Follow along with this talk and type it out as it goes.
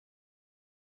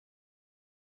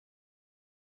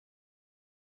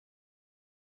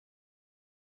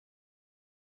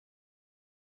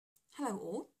Hello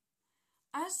all.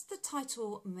 As the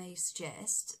title may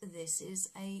suggest, this is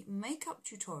a makeup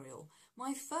tutorial.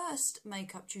 My first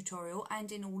makeup tutorial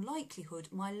and in all likelihood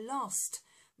my last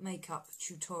makeup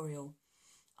tutorial.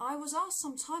 I was asked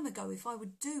some time ago if I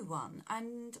would do one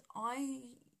and I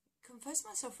confess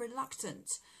myself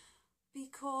reluctant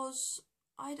because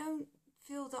I don't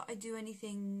feel that I do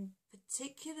anything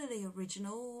particularly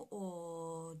original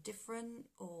or different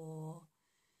or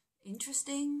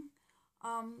interesting.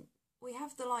 We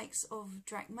have the likes of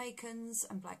Drakmakens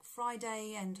and Black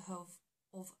Friday and of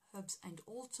Herbs and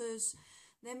Altars.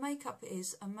 Their makeup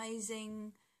is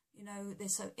amazing. You know, they're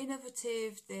so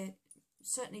innovative. They're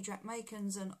certainly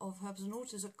Drakmakens and of Herbs and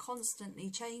Altars are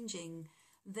constantly changing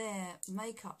their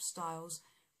makeup styles.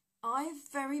 I've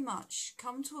very much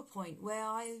come to a point where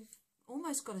I've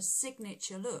almost got a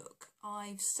signature look.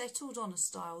 I've settled on a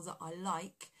style that I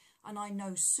like and I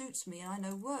know suits me and I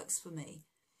know works for me.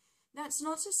 That's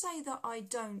not to say that I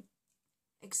don't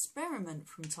experiment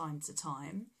from time to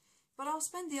time, but I'll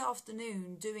spend the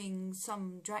afternoon doing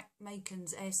some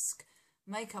Drakmakens-esque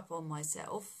makeup on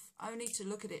myself, only to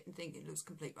look at it and think it looks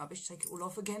complete rubbish, take it all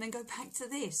off again and go back to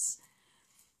this.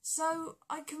 So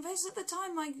I confess at the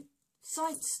time I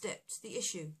sidestepped the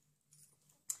issue.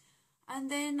 And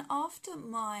then after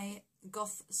my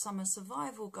Goth Summer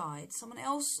Survival Guide, someone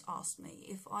else asked me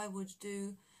if I would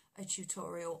do a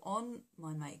tutorial on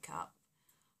my makeup,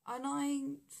 and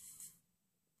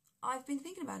I've been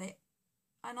thinking about it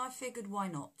and I figured why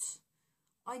not.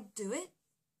 I'd do it,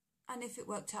 and if it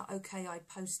worked out okay I'd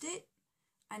post it,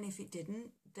 and if it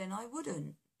didn't then I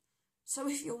wouldn't. So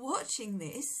if you're watching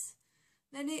this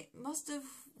then it must have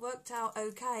worked out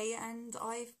okay and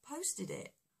I've posted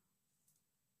it.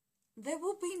 There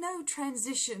will be no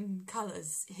transition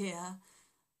colours here.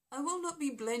 I will not be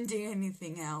blending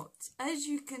anything out. As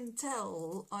you can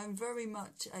tell, I'm very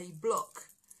much a block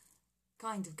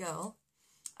kind of girl.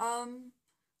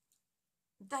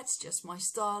 That's just my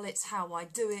style, it's how I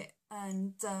do it,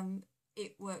 and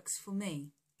it works for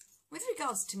me. With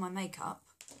regards to my makeup,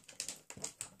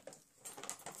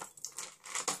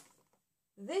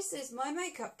 this is my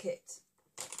makeup kit.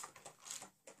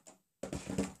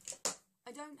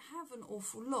 I don't have an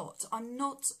awful lot. I'm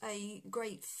not a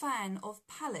great fan of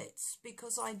palettes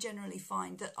because I generally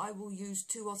find that I will use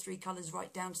 2 or 3 colours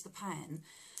right down to the pan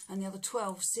and the other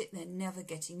 12 sit there never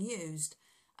getting used.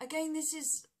 Again, this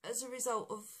is as a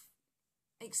result of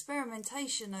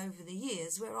experimentation over the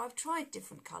years where I've tried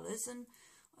different colours and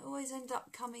I always end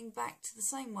up coming back to the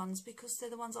same ones because they're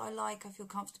the ones I like, I feel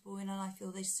comfortable in, and I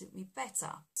feel they suit me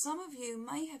better. Some of you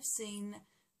may have seen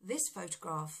this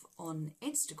photograph on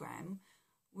Instagram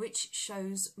which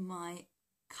shows my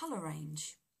colour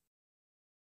range.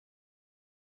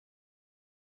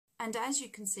 And as you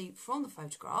can see from the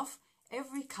photograph,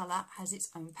 every colour has its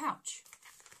own pouch.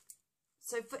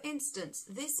 So for instance,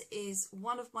 this is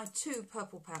one of my 2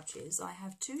 purple pouches. I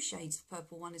have 2 shades of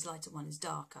purple, one is lighter, one is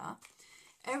darker.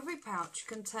 Every pouch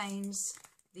contains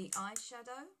the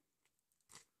eyeshadow,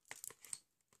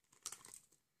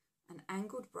 an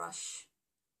angled brush,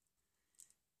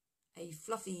 a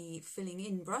fluffy filling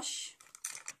in brush,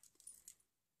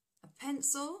 a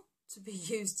pencil to be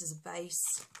used as a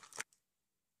base,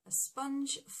 a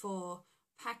sponge for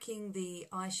packing the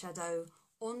eyeshadow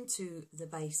onto the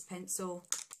base pencil,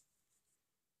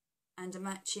 and a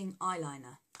matching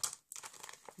eyeliner.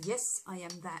 Yes, I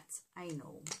am that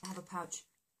anal. I have a pouch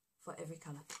for every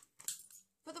colour.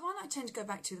 But the one I tend to go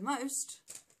back to the most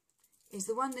is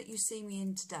the one that you see me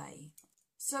in today.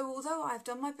 So although I've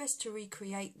done my best to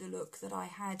recreate the look that I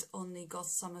had on the Goth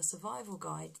Summer Survival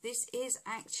Guide, this is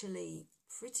actually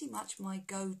pretty much my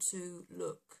go-to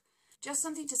look. Just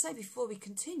something to say before we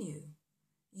continue.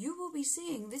 You will be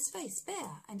seeing this face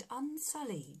bare and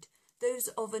unsullied. Those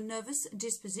of a nervous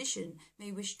disposition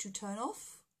may wish to turn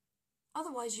off.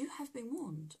 Otherwise you have been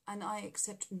warned, and I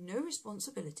accept no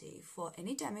responsibility for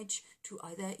any damage to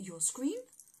either your screen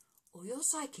or your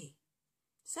psyche.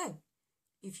 So,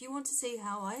 if you want to see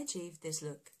how I achieved this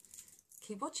look,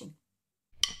 keep watching.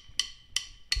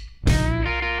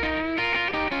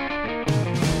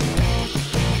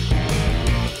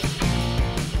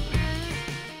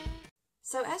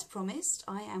 So as promised,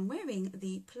 I am wearing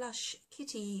the plush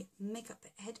kitty makeup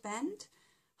headband.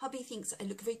 Hubby thinks I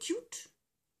look very cute.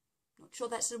 Not sure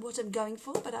that's what I'm going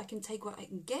for, but I can take what I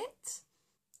can get.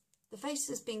 The face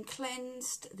has been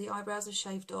cleansed, the eyebrows are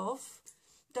shaved off.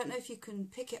 Don't know if you can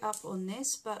pick it up on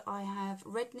this, but I have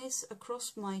redness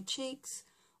across my cheeks,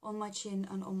 on my chin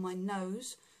and on my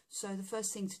nose. So the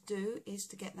first thing to do is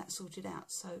to get that sorted out.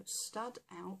 So stud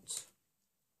out,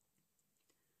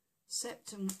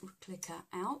 septum clicker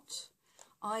out.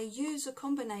 I use a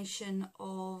combination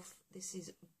of, this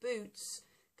is Boots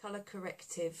Colour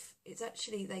Corrective. It's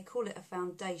actually, they call it a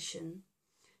foundation.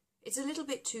 It's a little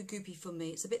bit too goopy for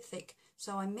me, it's a bit thick,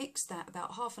 so I mix that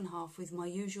about half and half with my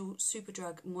usual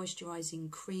Superdrug moisturising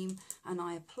cream, and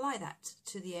I apply that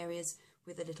to the areas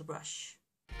with a little brush.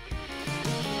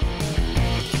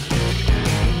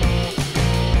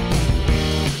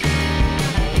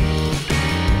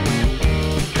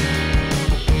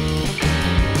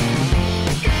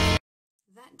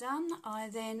 That done, I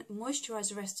then moisturise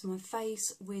the rest of my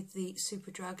face with the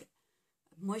Superdrug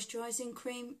moisturising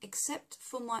cream, except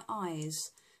for my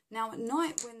eyes. Now at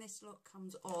night when this look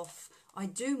comes off, I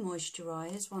do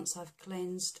moisturise once I've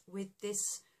cleansed with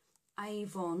this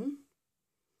Avon,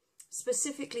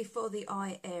 specifically for the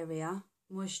eye area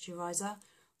moisturiser,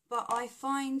 but I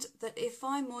find that if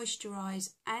I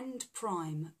moisturise and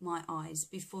prime my eyes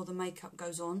before the makeup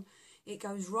goes on, it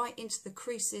goes right into the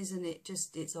creases and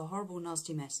it's a horrible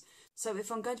nasty mess. So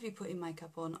if I'm going to be putting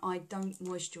makeup on, I don't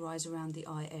moisturise around the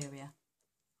eye area.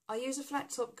 I use a flat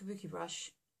top kabuki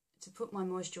brush to put my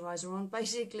moisturiser on,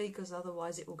 basically because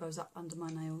otherwise it all goes up under my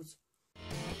nails.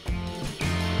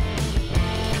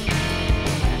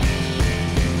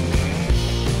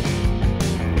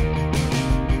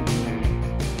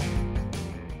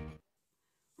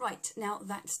 Right, now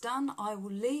that's done, I will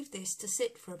leave this to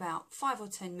sit for about 5 or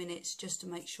 10 minutes just to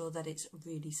make sure that it's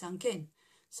really sunk in.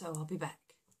 So I'll be back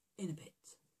in a bit.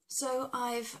 So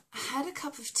I've had a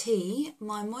cup of tea,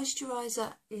 my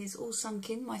moisturiser is all sunk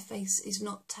in, my face is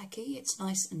not tacky, it's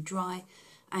nice and dry,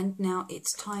 and now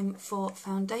it's time for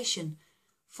foundation.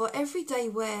 For everyday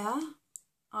wear,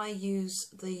 I use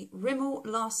the Rimmel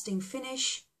Lasting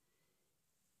Finish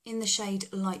in the shade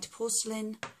Light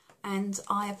Porcelain, and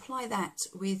I apply that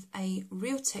with a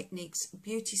Real Techniques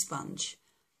beauty sponge.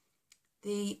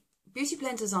 The beauty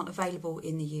blenders aren't available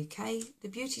in the UK. The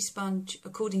beauty sponge,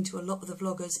 according to a lot of the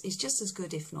vloggers, is just as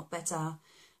good, if not better.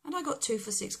 And I got 2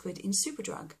 for £6 in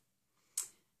Superdrug.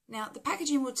 Now, the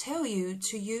packaging will tell you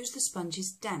to use the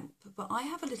sponges damp, but I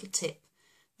have a little tip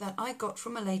that I got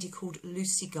from a lady called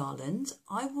Lucy Garland.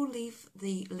 I will leave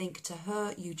the link to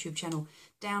her YouTube channel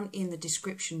down in the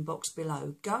description box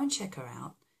below. Go and check her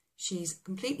out. She's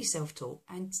completely self-taught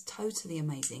and totally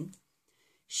amazing.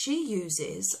 She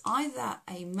uses either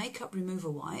a makeup remover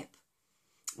wipe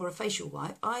or a facial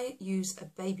wipe. I use a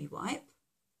baby wipe,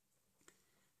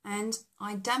 and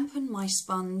I dampen my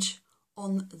sponge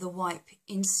on the wipe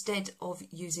instead of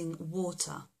using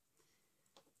water.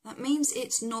 That means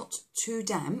it's not too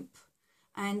damp,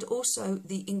 and also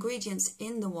the ingredients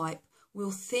in the wipe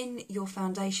will thin your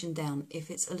foundation down if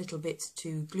it's a little bit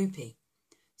too gloopy.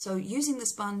 So using the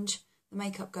sponge, the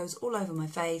makeup goes all over my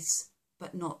face,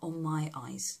 but not on my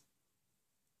eyes.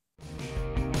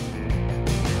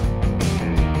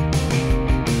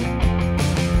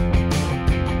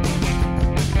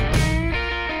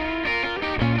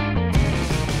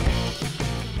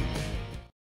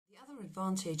 The other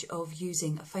advantage of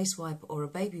using a face wipe or a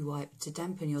baby wipe to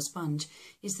dampen your sponge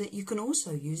is that you can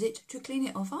also use it to clean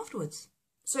it off afterwards.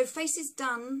 So face is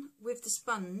done with the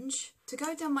sponge. To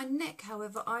go down my neck,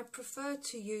 however, I prefer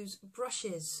to use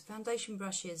brushes, foundation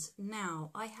brushes.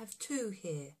 Now, I have 2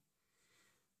 here.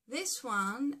 This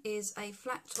one is a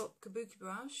flat top kabuki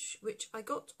brush, which I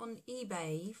got on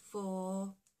eBay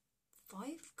for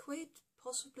 £5,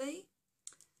 possibly.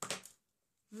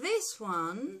 This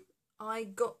one I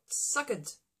got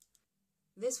suckered.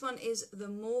 This one is the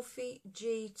Morphe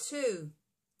G2.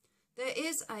 There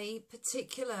is a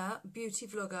particular beauty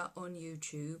vlogger on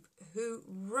YouTube who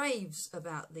raves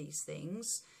about these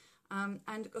things,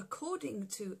 and according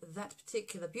to that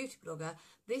particular beauty blogger,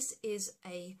 this is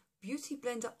a beauty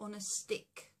blender on a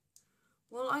stick.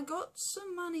 Well, I got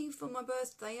some money for my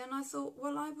birthday and I thought,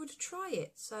 well, I would try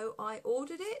it. So I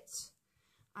ordered it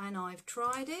and I've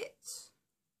tried it,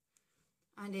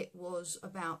 and it was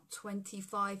about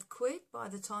 £25 by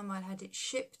the time I'd had it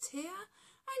shipped here.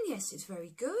 And yes, it's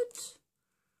very good,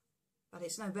 but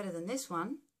it's no better than this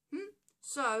one.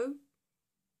 So,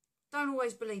 don't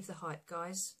always believe the hype,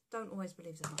 guys. Don't always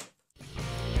believe the hype.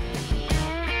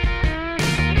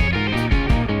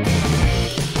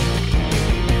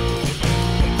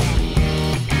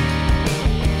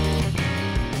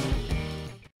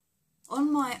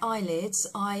 On my eyelids,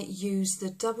 I use the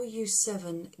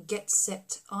W7 Get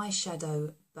Set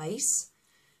eyeshadow base.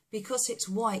 Because it's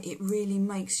white, it really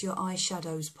makes your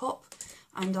eyeshadows pop,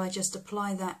 and I just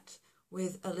apply that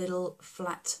with a little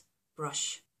flat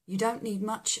brush. You don't need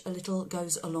much, a little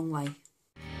goes a long way.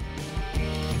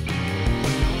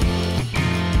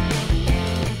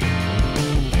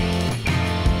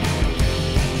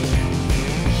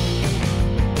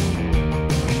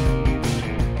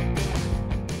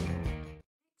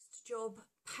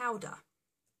 powder.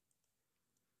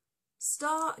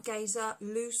 Stargazer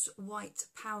loose white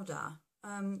powder,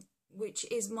 which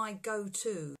is my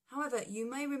go-to. However, you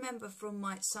may remember from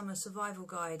my summer survival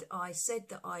guide, I said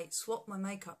that I swapped my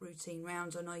makeup routine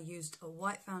round and I used a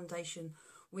white foundation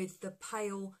with the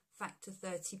pale Factor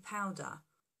 30 powder.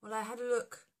 Well, I had a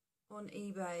look on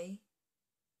eBay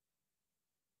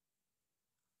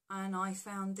and I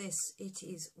found this. It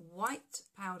is white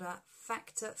powder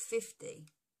Factor 50.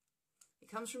 It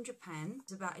comes from Japan.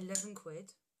 It's about 11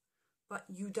 quid, but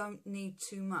you don't need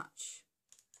too much.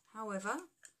 However,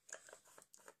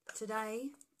 today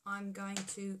I'm going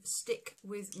to stick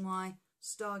with my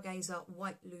Stargazer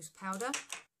white loose powder.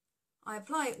 I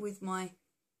apply it with my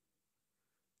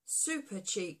super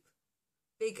cheap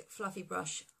big fluffy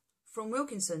brush from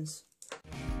Wilkinson's.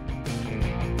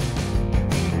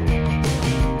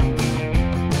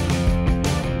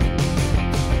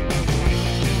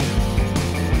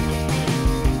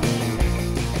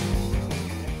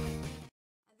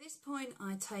 At this point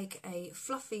I take a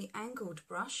fluffy angled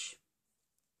brush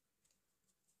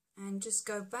and just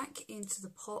go back into the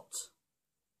pot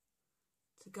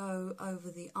to go over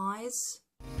the eyes.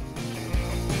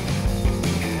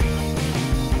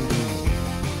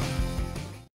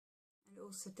 And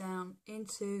also down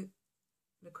into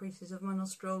the creases of my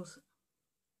nostrils,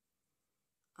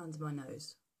 under my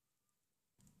nose.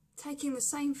 Taking the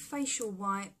same facial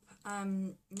wipe,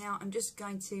 now I'm just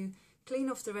going to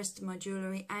clean off the rest of my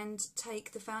jewellery and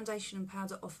take the foundation and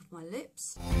powder off of my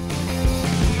lips.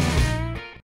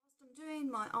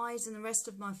 Doing my eyes and the rest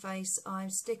of my face, I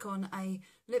stick on a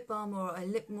lip balm or a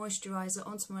lip moisturiser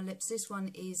onto my lips. This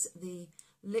one is the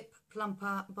Lip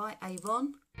Plumper by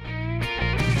Avon.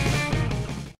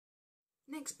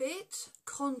 Next bit,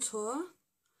 contour.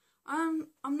 I'm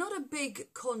not a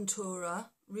big contourer,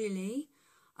 really.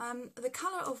 The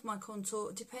colour of my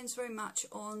contour depends very much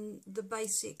on the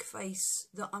basic face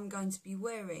that I'm going to be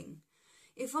wearing.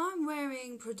 If I'm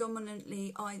wearing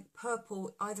predominantly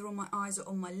purple either on my eyes or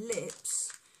on my lips,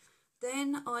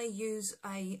 then I use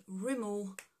a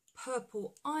Rimmel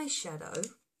purple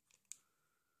eyeshadow,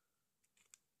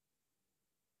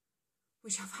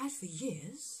 which I've had for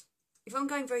years. If I'm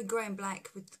going very grey and black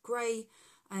with grey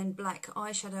and black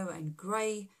eyeshadow and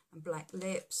grey and black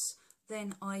lips,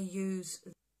 then I use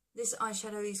this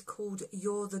eyeshadow. Is called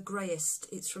You're the Greyest.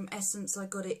 It's from Essence. I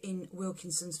got it in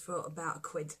Wilkinson's for about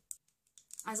 £1.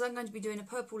 As I'm going to be doing a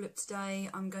purple lip today,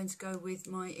 I'm going to go with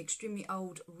my extremely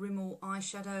old Rimmel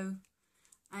eyeshadow,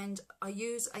 and I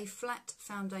use a flat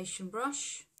foundation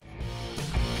brush. I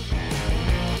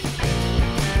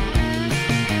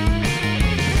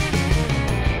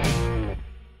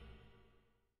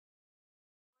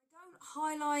don't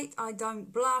highlight, I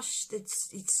don't blush,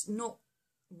 it's not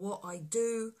what I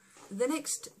do. The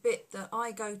next bit that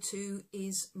I go to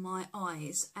is my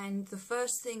eyes, and the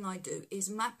first thing I do is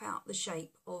map out the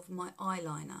shape of my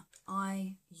eyeliner.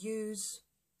 I use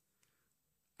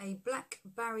a black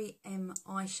Barry M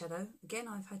eyeshadow. Again,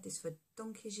 I've had this for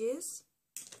donkey's years.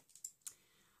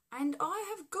 And I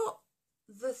have got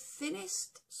the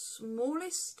thinnest,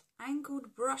 smallest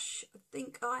angled brush I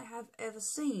think I have ever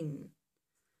seen.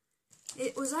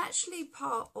 It was actually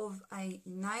part of a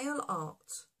nail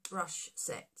art brush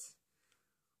set,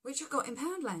 which I got in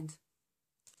Poundland.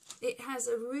 It has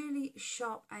a really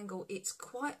sharp angle. It's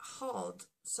quite hard,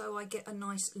 so I get a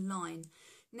nice line.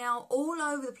 Now, all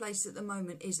over the place at the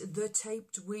moment is the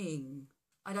taped wing.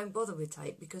 I don't bother with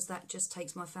tape because that just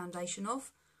takes my foundation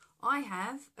off. I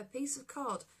have a piece of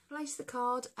card. Place the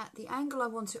card at the angle I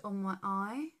want it on my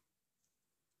eye,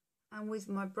 and with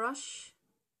my brush,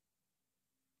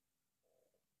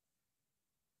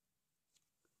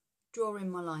 draw in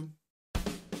my line.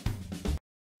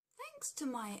 Thanks to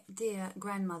my dear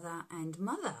grandmother and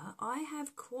mother, I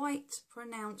have quite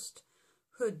pronounced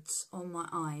hoods on my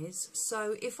eyes.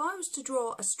 So if I was to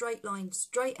draw a straight line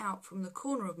straight out from the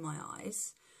corner of my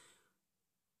eyes,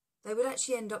 they would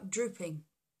actually end up drooping.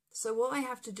 So what I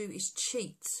have to do is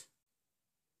cheat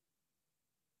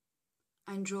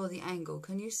and draw the angle.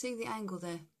 Can you see the angle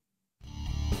there?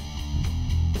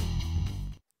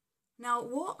 Now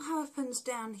what happens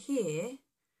down here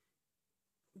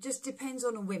just depends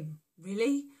on a whim,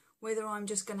 really, whether I'm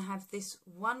just going to have this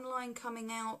one line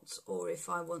coming out or if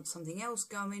I want something else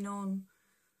going on.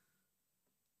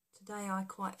 Today I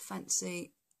quite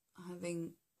fancy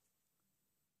having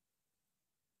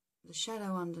the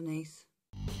shadow underneath.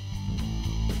 I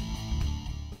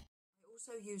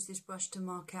also use this brush to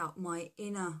mark out my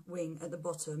inner wing at the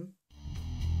bottom.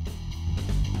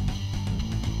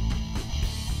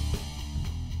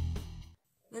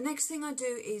 The next thing I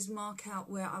do is mark out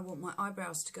where I want my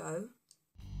eyebrows to go.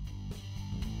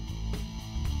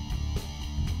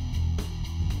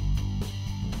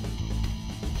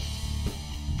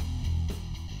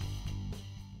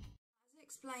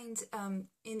 explained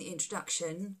in the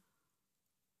introduction,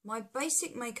 my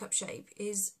basic makeup shape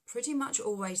is pretty much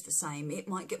always the same. It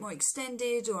might get more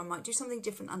extended, or I might do something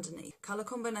different underneath. Colour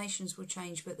combinations will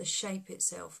change, but the shape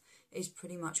itself is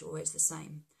pretty much always the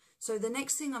same. So the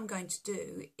next thing I'm going to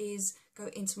do is go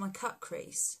into my cut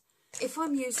crease. If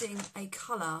I'm using a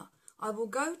colour, I will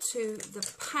go to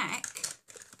the pack,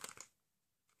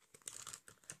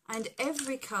 and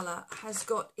every colour has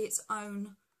got its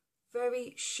own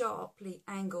very sharply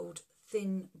angled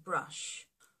thin brush.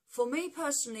 For me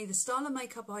personally, the style of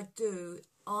makeup I do,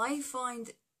 I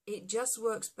find it just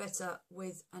works better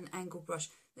with an angled brush.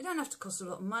 They don't have to cost a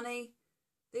lot of money.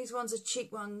 These ones are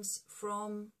cheap ones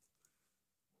from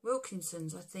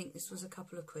Wilkinson's. I think this was a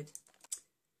couple of quid.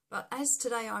 But as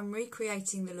today I'm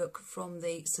recreating the look from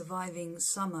the Surviving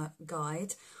Summer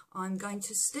guide, I'm going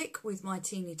to stick with my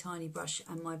teeny tiny brush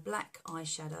and my black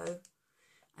eyeshadow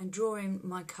and draw in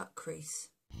my cut crease.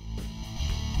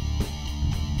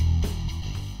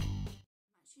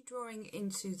 Drawing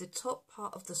into the top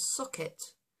part of the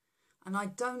socket, and I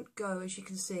don't go, as you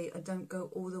can see, I don't go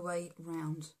all the way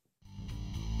round.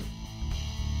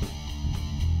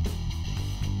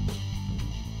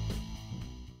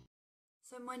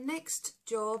 So my next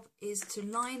job is to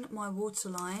line my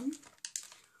waterline,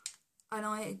 and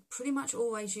I pretty much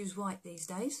always use white these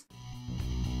days.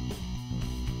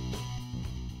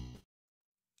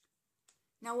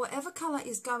 Now whatever colour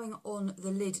is going on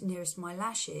the lid nearest my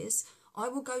lashes, I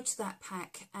will go to that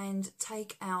pack and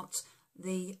take out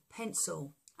the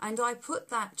pencil, and I put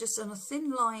that just on a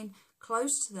thin line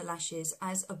close to the lashes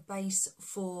as a base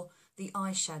for the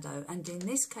eyeshadow, and in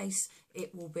this case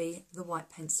it will be the white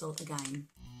pencil again.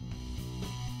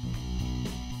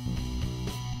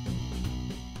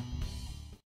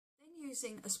 Then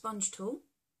using a sponge tool,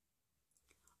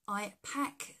 I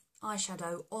pack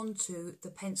eyeshadow onto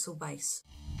the pencil base.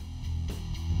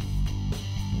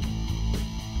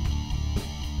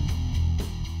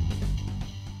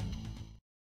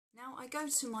 I go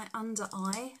to my under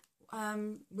eye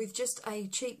with just a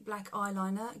cheap black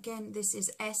eyeliner. Again, this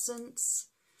is Essence.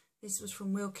 This was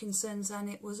from Wilkinson's and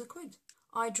it was a quid.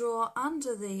 I draw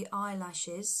under the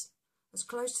eyelashes, as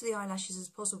close to the eyelashes as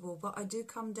possible, but I do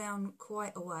come down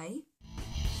quite a way.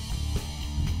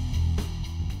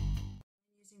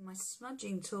 Using my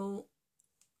smudging tool,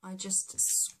 I just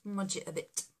smudge it a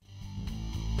bit.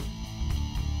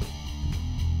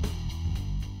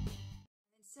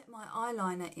 Set my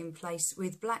eyeliner in place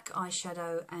with black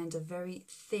eyeshadow and a very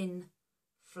thin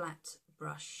flat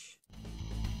brush.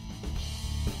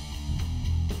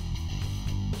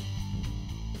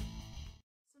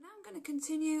 So now I'm going to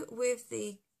continue with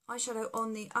the eyeshadow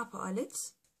on the upper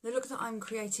eyelids. The look that I'm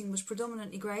creating was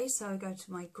predominantly grey, so I go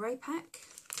to my grey pack.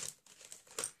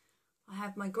 I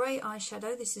have my grey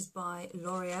eyeshadow, this is by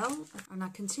L'Oreal, and I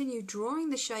continue drawing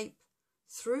the shape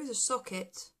through the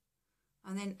socket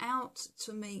and then out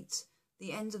to meet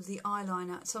the end of the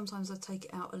eyeliner. Sometimes I take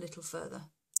it out a little further.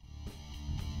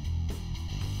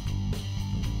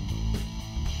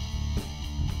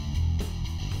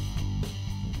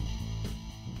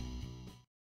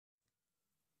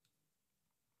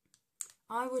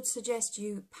 I would suggest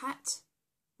you pat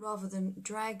rather than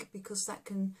drag, because that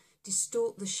can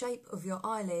distort the shape of your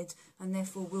eyelid and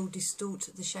therefore will distort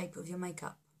the shape of your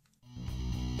makeup.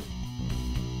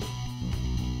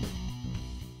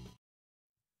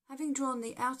 Having drawn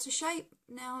the outer shape,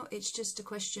 now it's just a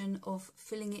question of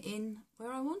filling it in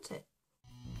where I want it.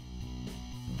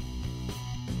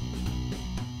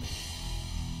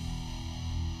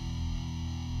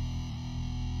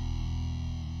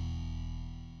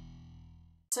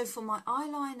 So for my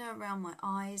eyeliner around my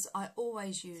eyes, I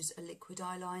always use a liquid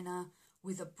eyeliner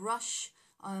with a brush.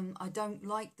 I don't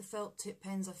like the felt tip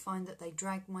pens. I find that they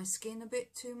drag my skin a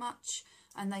bit too much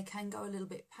and they can go a little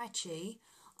bit patchy.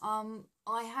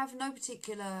 I have no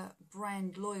particular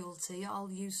brand loyalty.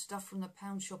 I'll use stuff from the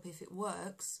pound shop if it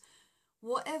works.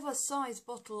 Whatever size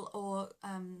bottle or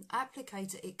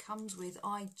applicator it comes with,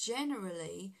 I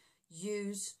generally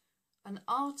use an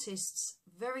artist's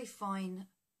very fine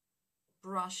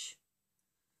brush,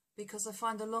 because I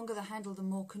find the longer the handle, the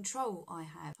more control I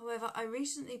have. However, I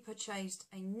recently purchased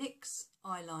a NYX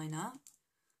eyeliner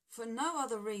for no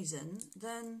other reason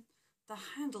than the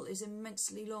handle is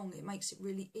immensely long. It makes it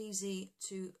really easy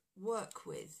to work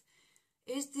with.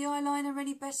 Is the eyeliner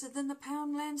any better than the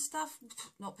Poundland stuff?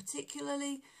 Not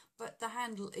particularly, but the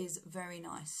handle is very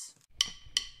nice.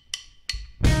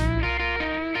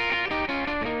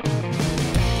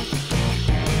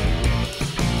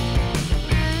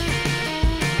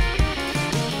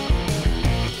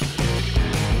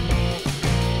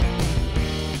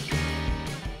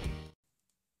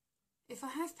 If I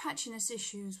have patchiness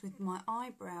issues with my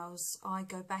eyebrows, I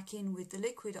go back in with the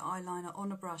liquid eyeliner on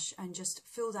a brush and just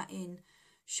fill that in,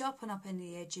 sharpen up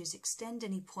any edges, extend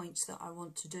any points that I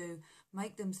want to do,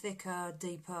 make them thicker,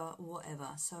 deeper,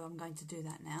 whatever. So I'm going to do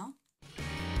that now.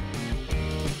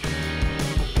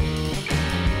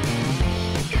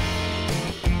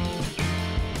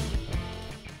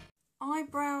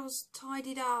 Eyebrows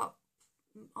tidied up,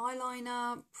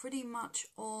 eyeliner pretty much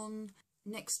on.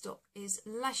 Next up is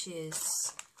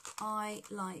lashes. I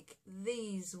like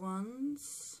these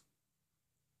ones.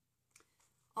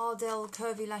 Ardell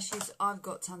curvy lashes. I've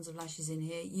got tons of lashes in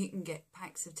here. You can get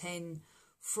packs of 10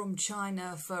 from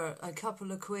China for a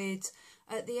couple of quid.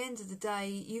 At the end of the day,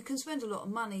 you can spend a lot of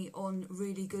money on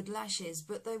really good lashes,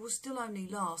 but they will still only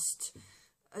last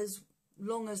as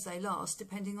long as they last,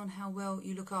 depending on how well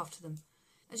you look after them.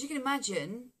 As you can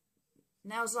imagine,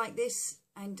 nails like this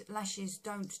and lashes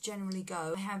don't generally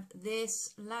go. I have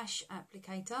this lash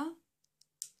applicator,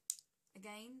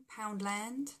 again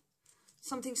Poundland.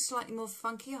 Something slightly more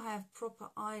funky, I have proper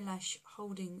eyelash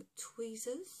holding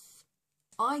tweezers.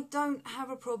 I don't have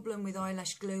a problem with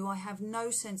eyelash glue. I have no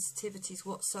sensitivities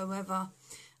whatsoever,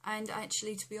 and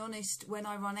actually, to be honest, when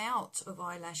I run out of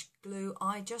eyelash glue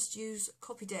I just use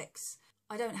Copydex.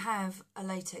 I don't have a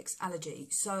latex allergy,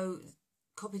 so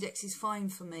Copydex is fine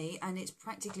for me, and it's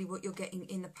practically what you're getting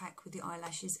in the pack with the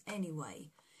eyelashes anyway.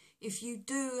 If you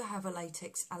do have a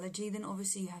latex allergy, then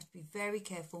obviously you have to be very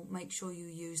careful. Make sure you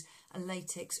use a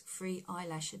latex-free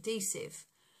eyelash adhesive.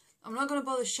 I'm not going to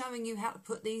bother showing you how to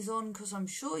put these on because I'm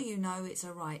sure you know it's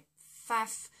a right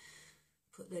faff.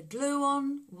 Put the glue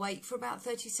on, wait for about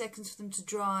 30 seconds for them to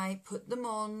dry, put them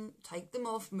on, take them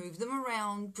off, move them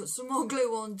around, put some more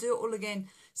glue on, do it all again.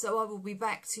 So I will be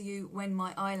back to you when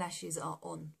my eyelashes are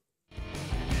on.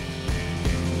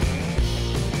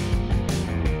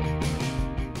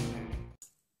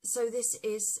 So this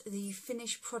is the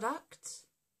finished product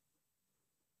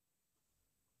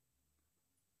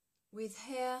with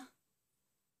hair,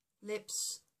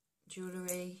 lips,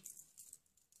 jewellery,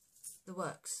 the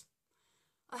works.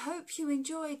 I hope you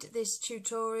enjoyed this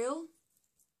tutorial.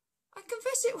 I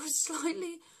confess it was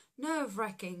slightly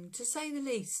nerve-wracking, to say the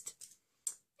least.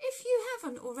 If you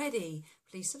haven't already,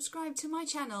 please subscribe to my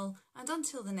channel, and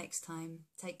until the next time,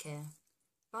 take care.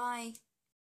 Bye.